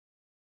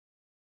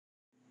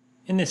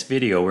In this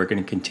video, we're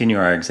going to continue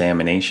our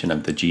examination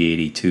of the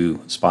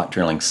G82 spot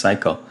drilling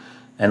cycle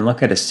and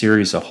look at a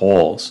series of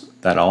holes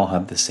that all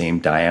have the same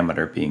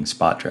diameter being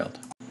spot drilled.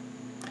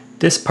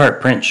 This part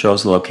print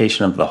shows the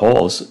location of the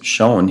holes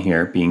shown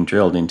here being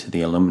drilled into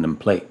the aluminum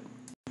plate.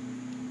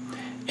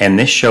 And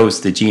this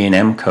shows the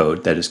G&M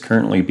code that is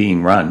currently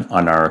being run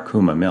on our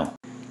Okuma mill.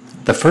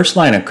 The first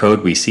line of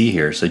code we see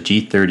here is a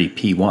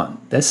G30P1.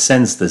 This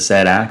sends the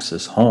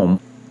Z-axis home.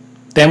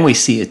 Then we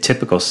see a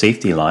typical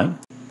safety line.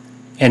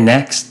 And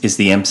next is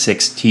the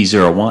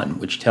M6T01,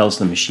 which tells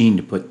the machine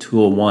to put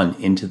tool 1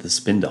 into the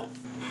spindle.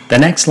 The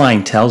next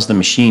line tells the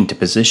machine to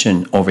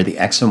position over the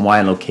X and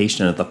Y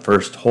location of the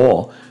first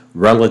hole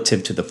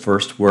relative to the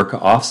first work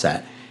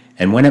offset,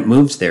 and when it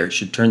moves there, it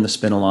should turn the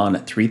spindle on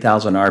at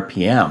 3000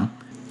 RPM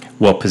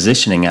while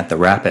positioning at the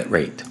rapid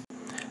rate.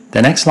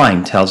 The next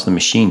line tells the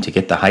machine to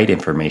get the height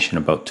information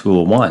about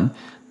tool 1,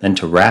 then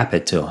to wrap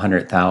it to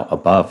 100 thou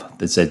above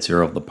the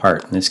Z0 of the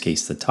part, in this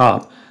case the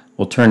top,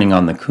 while turning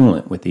on the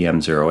coolant with the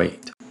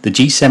M08. The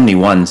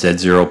G71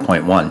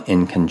 Z0.1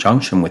 in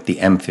conjunction with the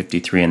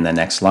M53 in the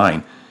next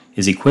line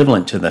is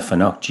equivalent to the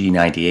Fanuc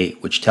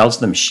G98, which tells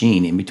the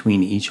machine in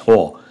between each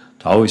hole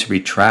to always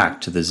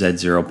retract to the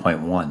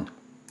Z0.1.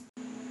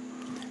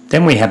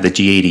 Then we have the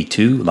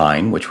G82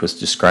 line, which was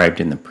described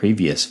in the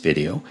previous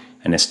video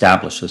and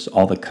establishes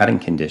all the cutting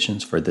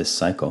conditions for this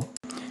cycle.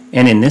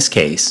 And in this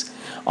case,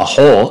 a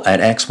hole at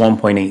X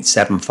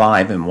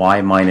 1.875 and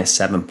Y minus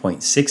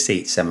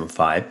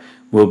 7.6875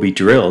 will be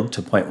drilled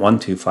to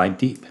 0.125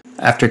 deep.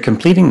 After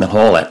completing the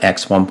hole at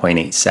X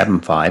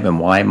 1.875 and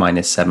Y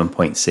minus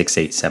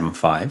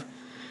 7.6875,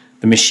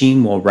 the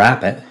machine will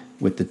wrap it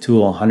with the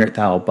tool 100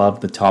 thou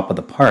above the top of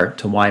the part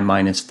to Y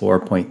minus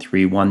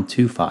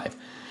 4.3125.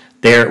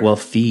 There it will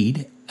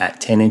feed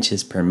at 10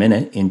 inches per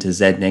minute into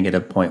Z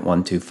negative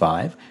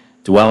 0.125,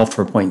 dwell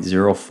for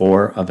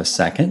 0.04 of a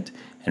second,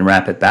 and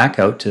wrap it back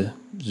out to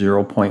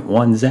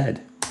 0.1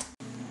 Z.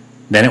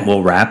 Then it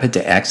will wrap it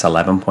to X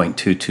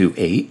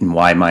 11.228 and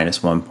Y minus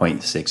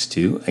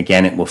 1.62.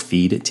 Again, it will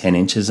feed at 10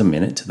 inches a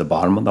minute to the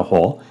bottom of the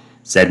hole,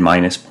 Z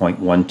minus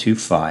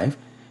 0.125,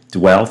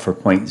 dwell for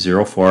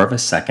 0.04 of a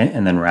second,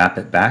 and then wrap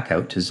it back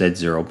out to Z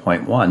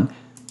 0.1.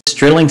 This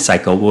drilling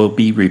cycle will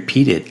be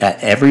repeated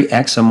at every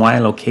X and Y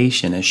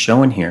location as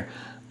shown here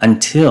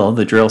until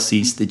the drill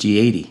sees the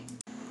G80.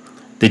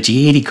 The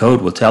G80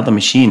 code will tell the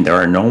machine there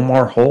are no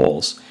more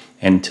holes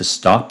and to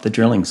stop the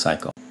drilling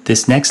cycle.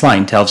 This next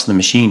line tells the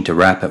machine to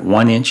wrap it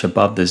 1 inch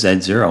above the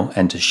Z0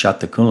 and to shut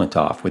the coolant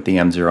off with the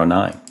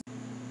M09.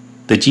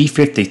 The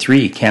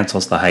G53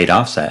 cancels the height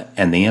offset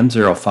and the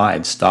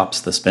M05 stops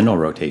the spindle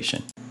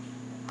rotation.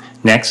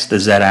 Next, the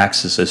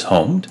Z-axis is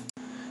homed.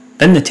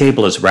 Then the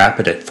table is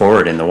rapided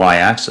forward in the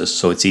Y-axis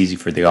so it's easy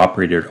for the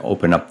operator to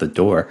open up the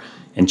door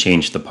and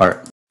change the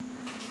part.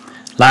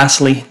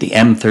 Lastly, the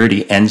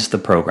M30 ends the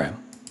program.